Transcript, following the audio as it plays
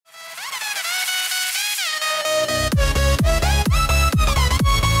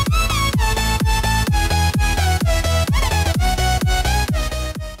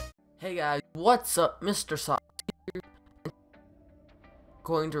What's up, Mr. Sock here?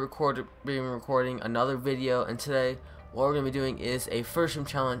 Going to be recording another video, and today what we're going to be doing is a first room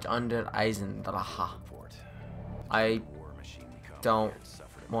challenge under Eisendach. I don't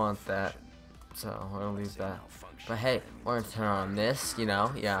want that, so I'm going to leave that. But hey, we're going to turn on this, you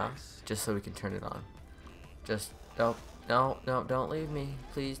know, yeah, just so we can turn it on. Just don't leave me,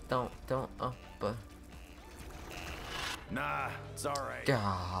 please, don't, but nah, it's alright.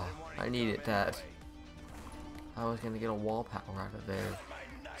 God, I needed that. I was gonna get a wall power out of there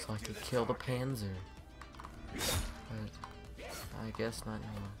so I could kill the Panzer, but I guess not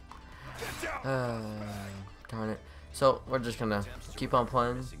anymore. Darn it. So we're just gonna keep on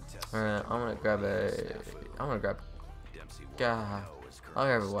playing. Alright, I'm gonna grab I'll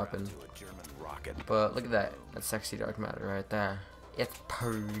grab a weapon. But look at that sexy dark matter right there. It's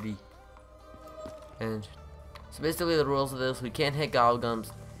pretty. And so basically the rules of this: we can't hit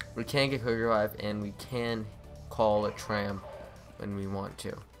gobblegums, we can't get quick revive, and we can call a tram when we want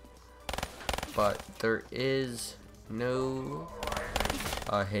to. But there is no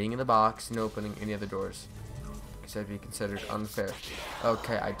hitting in the box, no opening any other doors, because that'd be considered unfair.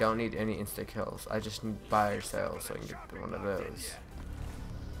 Okay, I don't need any insta kills. I just need buy or sell so I can get one of those.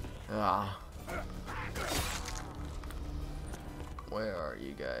 Where are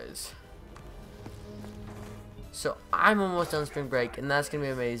you guys? So I'm almost done spring break, and that's gonna be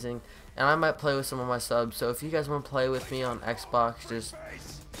amazing. And I might play with some of my subs. So if you guys want to play with me on Xbox, just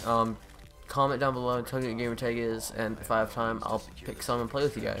comment down below and tell me what gamer tag is, and if I have time, I'll pick some and play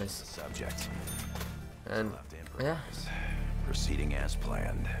with you guys. And yeah, proceeding as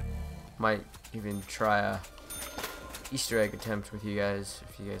planned. Might even try a Easter egg attempt with you guys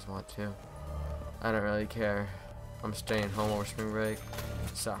if you guys want to. I don't really care. I'm staying home over spring break,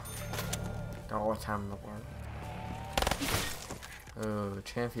 so got all the time in the world. Oh,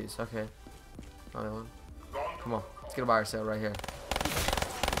 champions. Okay, another one. Come on, let's get a fire sale right here.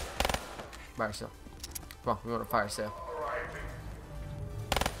 Fire sale. Come on, we want a fire sale.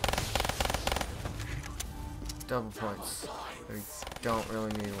 Double points. We don't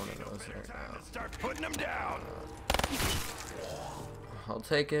really need one of those right now. Start putting them down. I'll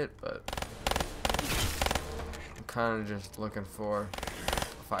take it, but I'm kind of just looking for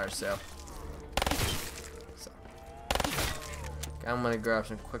a fire sale. So I'm gonna grab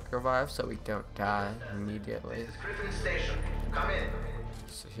some quick revive so we don't die immediately.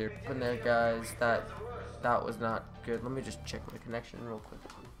 So here, put in there, guys. That was not good. Let me just check my connection real quick.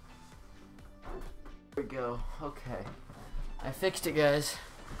 There we go. Okay, I fixed it, guys.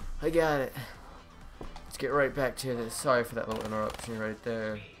 I got it. Let's get right back to this. Sorry for that little interruption right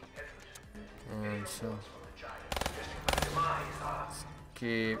there. And so let's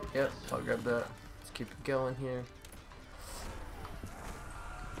keep. Yep, I'll grab that. Let's keep it going here.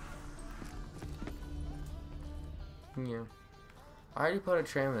 Yeah. I already put a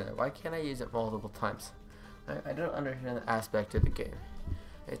tram in there. Why can't I use it multiple times? I don't understand the aspect of the game.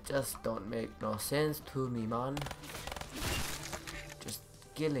 It just don't make no sense to me, man. Just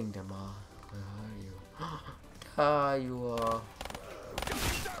killing them all. Where are you? Ah, you are.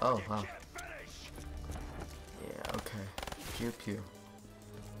 Oh, wow. Yeah, okay. Pew pew.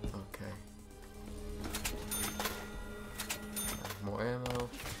 Okay. More ammo.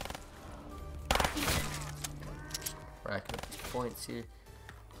 Racking up these points here.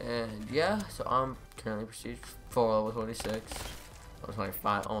 And yeah, so I'm currently prestige for level 26. Level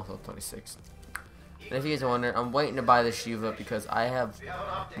 25, almost level 26. And if you guys are wondering, I'm waiting to buy the Shiva because I have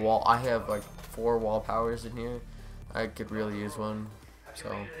like 4 wall powers in here. I could really use one.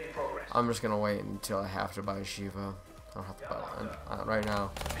 So I'm just gonna wait until I have to buy a Shiva. I don't have to buy one. Right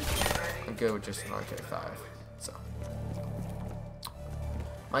now, I'm good with just an RK5. So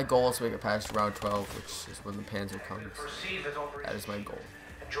my goal is to make it past round 12, which is when the Panzer comes. That is my goal.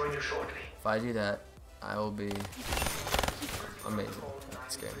 If I do that, I will be amazing at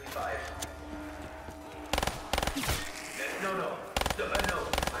this game. No,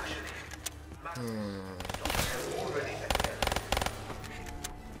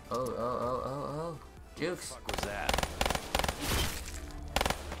 Oh. Jukes. What was that?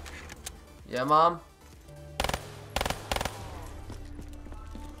 Yeah, Mom?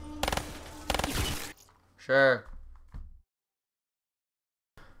 Sure.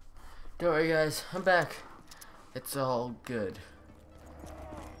 Don't worry, guys. I'm back. It's all good.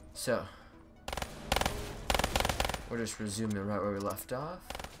 So we're just resuming right where we left off.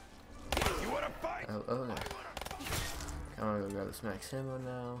 You wanna fight? Oh, no. I'm gonna go grab this max ammo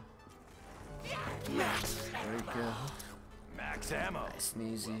now. There we go. Max ammo. Nice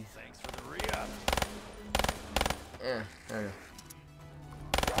and easy. Well, thanks for the re-up. Yeah, there we go.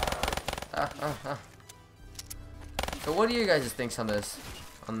 So what do you guys think on this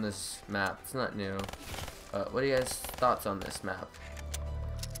map? It's not new. What are you guys' thoughts on this map?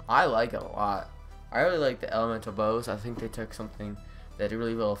 I like it a lot. I really like the elemental bows. I think they took something they did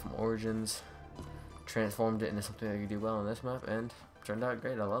really well from Origins, transformed it into something they could do well on this map, and turned out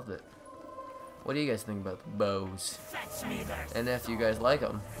great. I loved it. What do you guys think about the bows? And if you guys like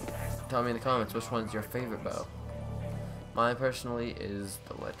them, tell me in the comments which one's your favorite bow. Mine personally is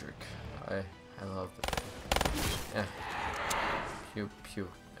the electric. I love the thing. Yeah. Pew pew.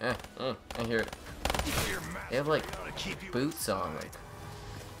 I hear it. They have like boots on,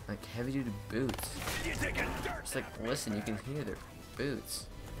 like heavy duty boots. It's like, listen, you can hear their boots.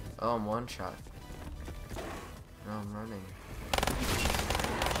 Oh, I'm one shot. No, I'm running.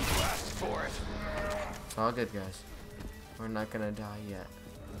 It's all good, guys. We're not gonna die yet.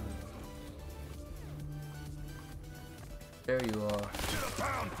 There you are.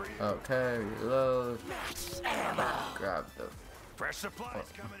 Okay, reload. Grab the fresh supplies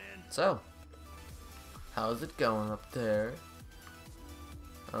coming in. So, how's it going up there?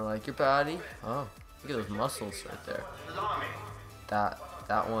 I like your body. Oh, look at those muscles right there. That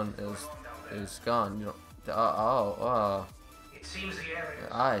one is gone. You know. Oh. Your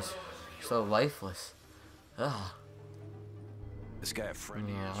eyes so lifeless. Ugh. This guy a friend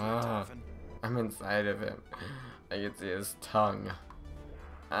of yours, Yeah. I'm inside of him. I can see his tongue.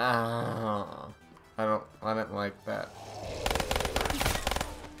 Ah, I don't like that.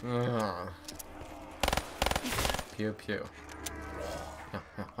 Pew pew.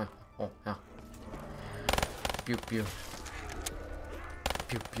 Yeah. Pew pew.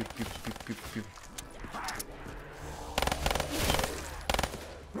 Pew pew pew pew pew pew.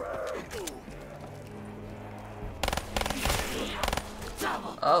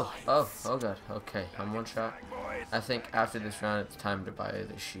 Oh god, okay, I'm one shot. I think after this round it's time to buy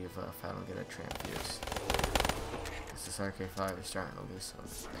the Shiva if I don't get a Tramfuse. Because this RK5 is starting to lose some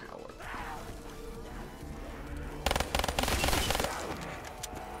power.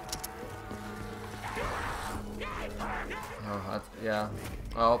 Oh, yeah.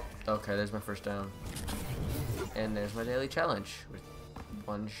 Oh, okay, there's my first down. And there's my daily challenge with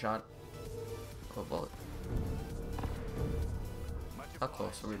one shot of a bullet. How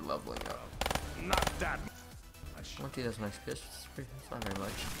close are we leveling up? Not that much. 20,000 XP, it's not very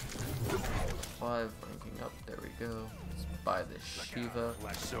much. 5, ranking up, there we go. Let's buy the Shiva.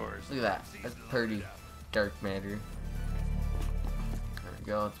 Look at that, that's pretty dark matter. There we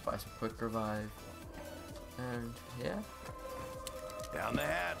go, let's buy some quick revive. And yeah. Down the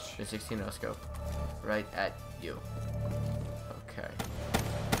hatch. 16 no scope. Right at you. Okay.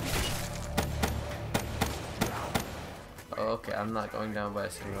 Oh, okay, I'm not going down by a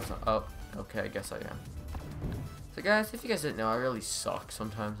single. Oh, okay, I guess I am. So guys, if you guys didn't know, I really suck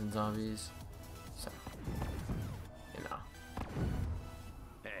sometimes in zombies. So, you know.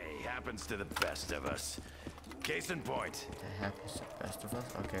 Hey, happens to the best of us. Case in point. That happens to the best of us?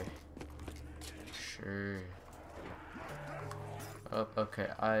 Okay. Sure. Oh, okay,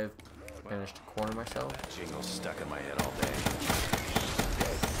 I've managed to corner myself. That jingle's stuck in my head all day.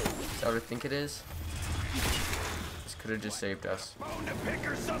 Is that what I think it is? This could have just saved us. Bone to pick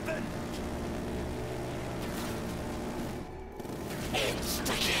or something?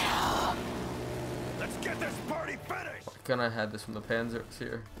 Insta-kill! Let's get this party finished! Why couldn't I had this when the Panzer's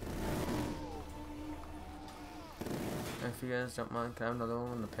here? If you guys don't mind, can I have another one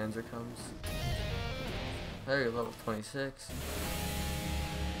when the Panzer comes? There, you're level 26.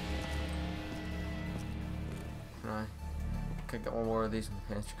 Can I get one more of these when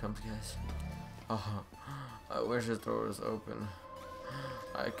the Panzer comes, guys? Oh, I wish this door was open.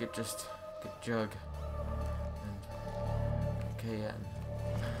 I could just get Jug and KN.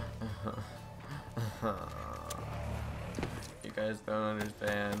 You guys don't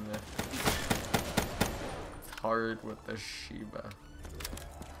understand. It's hard with the Shiba.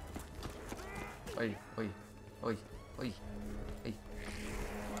 Oi. Let's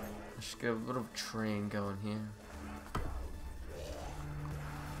just get a little train going here.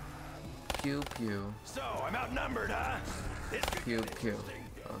 Pew pew. So, I'm outnumbered, huh? Pew pew.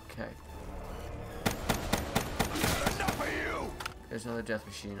 Okay. Enough of you! There's another death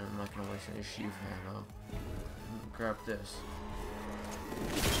machine. I'm not gonna waste any Shiva ammo. Grab this.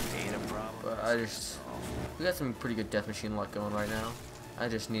 Ain't a problem. But we got some pretty good death machine luck going right now. I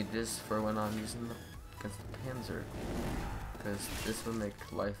just need this for when I'm using the against the Panzer, because this will make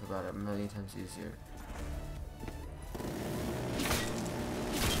life about a million times easier.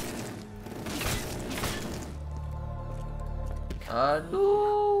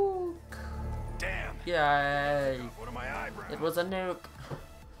 Nuke! Damn! Yay! What are my eyebrows? It was a nuke.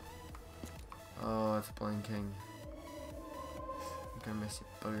 Oh, it's blinking. I'm gonna miss you,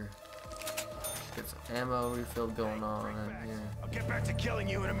 bugger. Just get some ammo refill going on in here. I'll get back to killing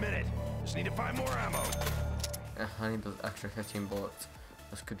you in a minute. Just need to find more ammo. I need those extra 15 bullets.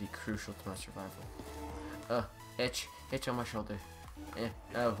 This could be crucial to my survival. Itch on my shoulder.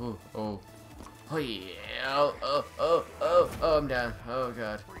 Oh, oh yeah. Oh, I'm down. Oh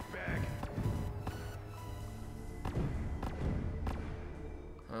god.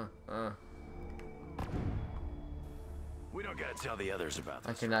 We don't gotta tell the others about this.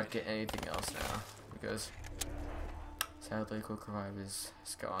 I cannot get anything else now because sadly Quick Revive is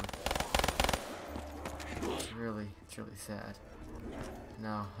gone. It's really sad.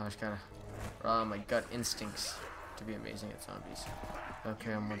 No, I just gotta rely on my gut instincts to be amazing at zombies.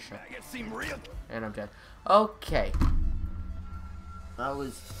 Okay, I'm one shot. And I'm dead. Okay. That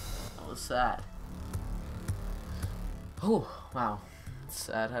was sad. Oh, wow.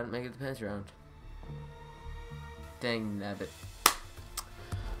 Sad I didn't make it to the pants round. Dang nabbit.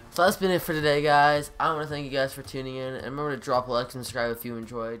 So that's been it for today, guys. I want to thank you guys for tuning in. And remember to drop a like and subscribe if you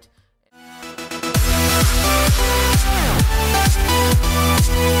enjoyed.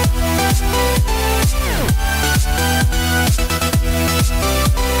 Yeah.